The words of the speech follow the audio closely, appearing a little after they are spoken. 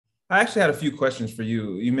I actually had a few questions for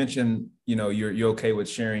you. You mentioned, you're okay with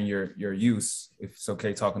sharing your use, if it's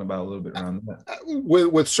okay talking about a little bit around that.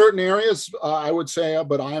 With certain areas, I would say,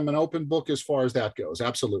 but I am an open book as far as that goes.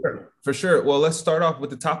 Absolutely. Sure. For sure. Well, let's start off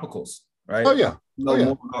with the topicals, Oh right? yeah. Oh Know yeah.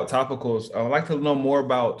 more about topicals. I would like to know more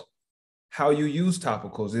about how you use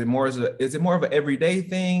topicals. Is it more of an everyday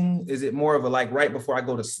thing? Is it more of a like right before I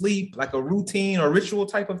go to sleep, like a routine or ritual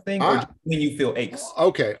type of thing, or I, just when you feel aches?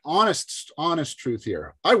 okay. Honest truth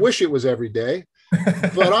here. I wish it was every day,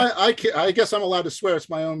 but I guess I'm allowed to swear. It's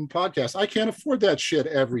my own podcast. I can't afford that shit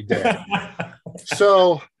every day.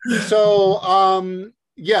 So,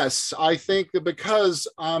 yes, I think that because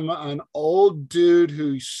I'm an old dude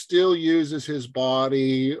who still uses his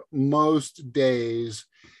body most days,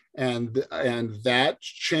 and that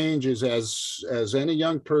changes as any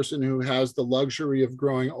young person who has the luxury of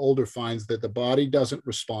growing older finds that the body doesn't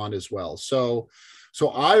respond as well. So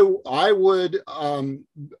I would,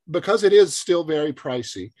 because it is still very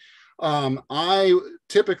pricey. I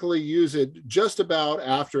typically use it just about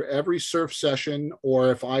after every surf session,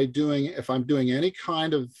 or if I'm doing any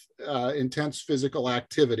kind of intense physical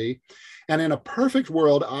activity. And in a perfect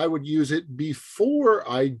world, I would use it before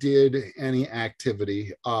I did any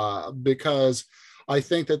activity, because I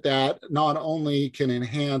think that not only can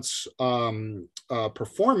enhance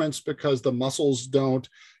performance because the muscles don't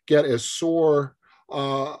get as sore.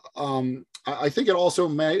 I think it also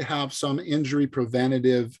may have some injury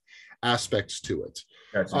preventative aspects to it.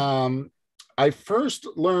 Gotcha. I first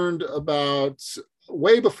learned about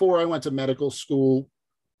way before I went to medical school.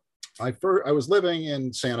 I was living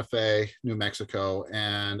in Santa Fe, New Mexico,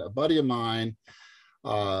 and a buddy of mine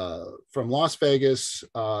from Las Vegas,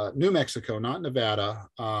 New Mexico, not Nevada.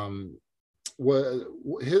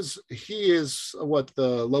 He is what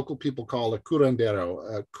the local people call a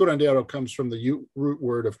curandero. Curandero comes from the root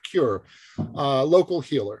word of cure, local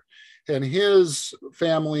healer. And his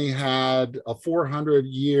family had a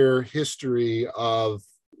 400-year history of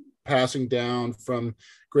passing down from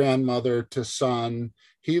grandmother to son.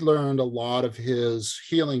 He learned a lot of his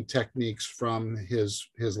healing techniques from his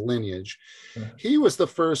lineage. He was the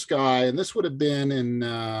first guy, and this would have been in,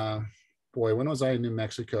 when was I in New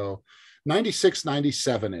Mexico? 96,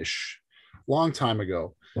 97-ish, long time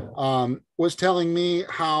ago, was telling me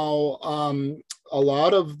how a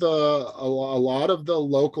lot of the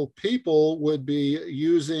local people would be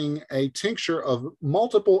using a tincture of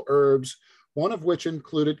multiple herbs, one of which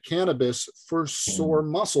included cannabis for sore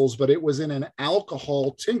muscles, but it was in an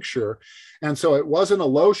alcohol tincture. And so it wasn't a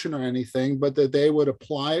lotion or anything, but that they would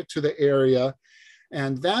apply it to the area.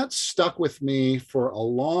 And that stuck with me for a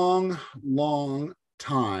long, long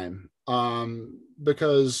time,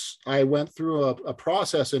 because I went through a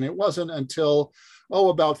process, and it wasn't until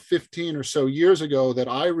about 15 or so years ago that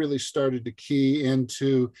I really started to key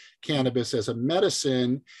into cannabis as a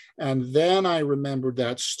medicine. And then I remembered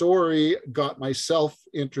that story, got myself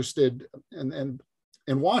interested in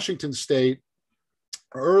Washington State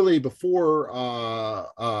early before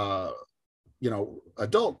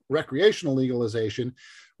adult recreational legalization.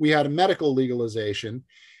 We had a medical legalization.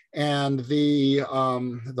 And the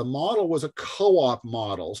model was a co-op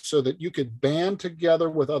model, so that you could band together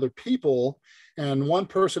with other people, and one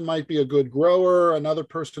person might be a good grower, another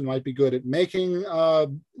person might be good at making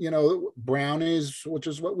brownies, which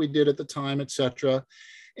is what we did at the time, etc.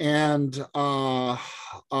 And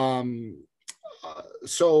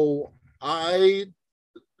so I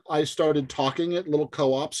started talking at little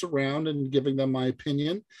co-ops around and giving them my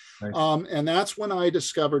opinion. Nice. And that's when I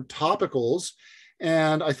discovered topicals.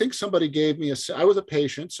 And I think somebody gave me I was a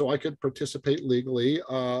patient, so I could participate legally,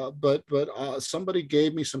 but somebody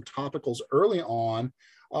gave me some topicals early on,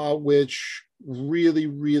 which really,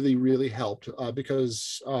 really, really helped,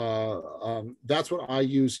 because that's what I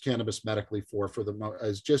use cannabis medically for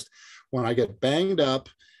as just when I get banged up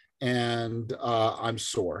and I'm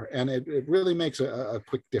sore. And it really makes a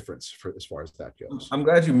quick difference as far as that goes. I'm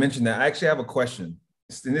glad you mentioned that. I actually have a question.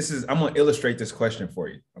 And I'm going to illustrate this question for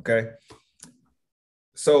you, okay?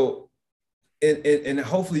 So, and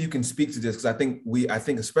hopefully you can speak to this, because I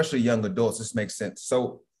think especially young adults, this makes sense.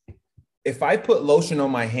 So if I put lotion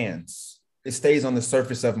on my hands, it stays on the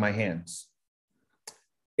surface of my hands.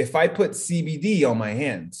 If I put CBD on my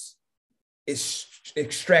hands, it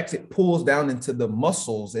extracts, it pulls down into the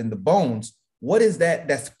muscles and the bones. What is that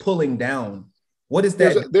that's pulling down? What is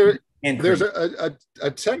that? There's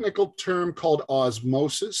a technical term called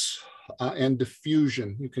osmosis and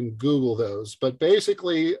diffusion. You can Google those, but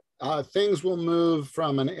basically things will move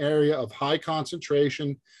from an area of high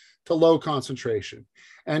concentration to low concentration.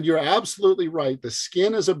 And you're absolutely right. The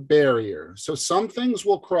skin is a barrier. So some things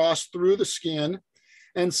will cross through the skin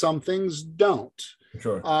and some things don't.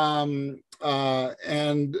 Sure.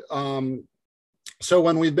 So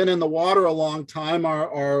when we've been in the water a long time,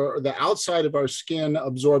 the outside of our skin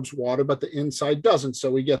absorbs water, but the inside doesn't.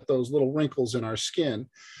 So we get those little wrinkles in our skin.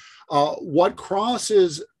 What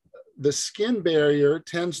crosses the skin barrier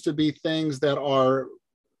tends to be things that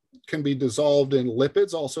can be dissolved in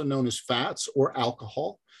lipids, also known as fats or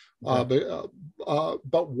alcohol. But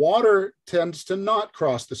water tends to not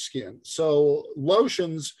cross the skin. So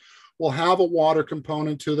lotions will have a water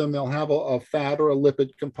component to them. They'll have a fat or a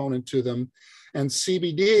lipid component to them. And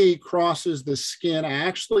CBD crosses the skin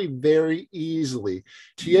actually very easily.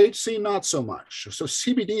 THC, not so much. So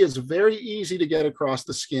CBD is very easy to get across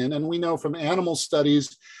the skin. And we know from animal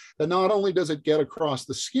studies that not only does it get across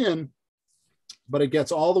the skin, but it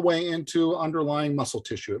gets all the way into underlying muscle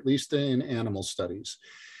tissue, at least in animal studies.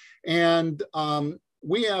 And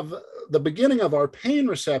we have the beginning of our pain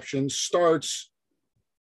reception starts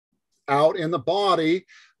out in the body.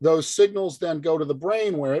 Those signals then go to the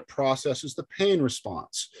brain where it processes the pain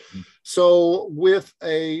response. So with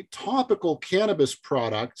a topical cannabis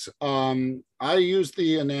product, I use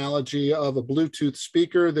the analogy of a Bluetooth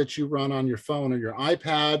speaker that you run on your phone or your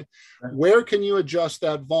iPad. Where can you adjust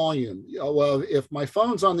that volume? Well, if my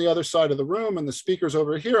phone's on the other side of the room and the speaker's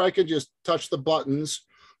over here, I could just touch the buttons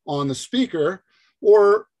on the speaker.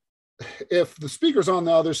 Or if the speaker's on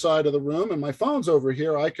the other side of the room and my phone's over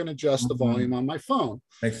here, I can adjust the volume on my phone.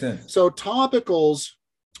 Makes sense. So topicals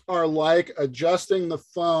are like adjusting the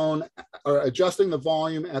phone or adjusting the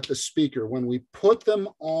volume at the speaker. When we put them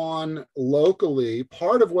on locally,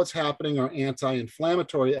 part of what's happening are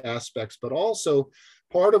anti-inflammatory aspects, but also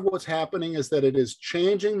part of what's happening is that it is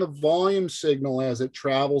changing the volume signal as it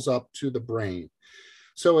travels up to the brain.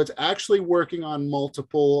 So it's actually working on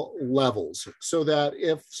multiple levels, so that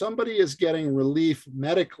if somebody is getting relief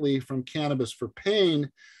medically from cannabis for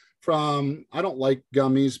pain, from, I don't like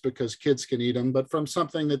gummies because kids can eat them, but from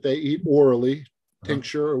something that they eat orally,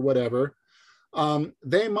 tincture or whatever,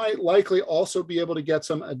 they might likely also be able to get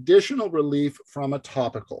some additional relief from a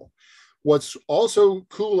topical. What's also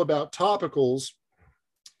cool about topicals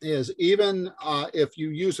is even if you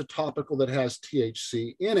use a topical that has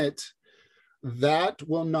THC in it, that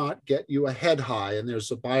will not get you a head high. And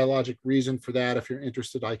there's a biologic reason for that. If you're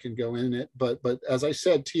interested, I can go in it. But as I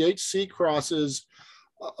said, THC crosses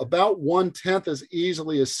about 1/10 as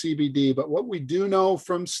easily as CBD. But what we do know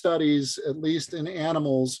from studies, at least in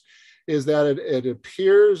animals, is that it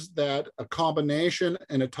appears that a combination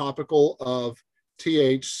in a topical of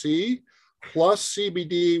THC plus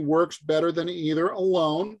CBD works better than either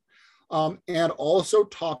alone. And also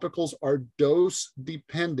topicals are dose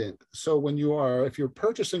dependent. So if you're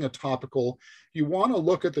purchasing a topical, you want to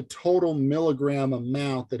look at the total milligram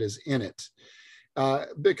amount that is in it.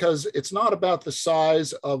 Because it's not about the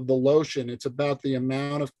size of the lotion, it's about the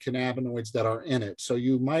amount of cannabinoids that are in it. So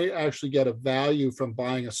you might actually get a value from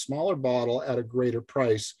buying a smaller bottle at a greater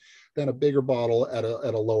price than a bigger bottle at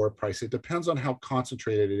a lower price. It depends on how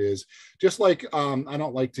concentrated it is. Just like, I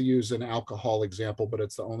don't like to use an alcohol example, but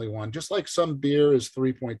it's the only one. Just like some beer is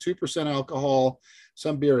 3.2% alcohol,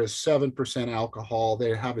 some beer is 7% alcohol,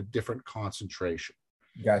 they have a different concentration.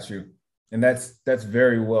 Got you. And that's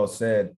very well said.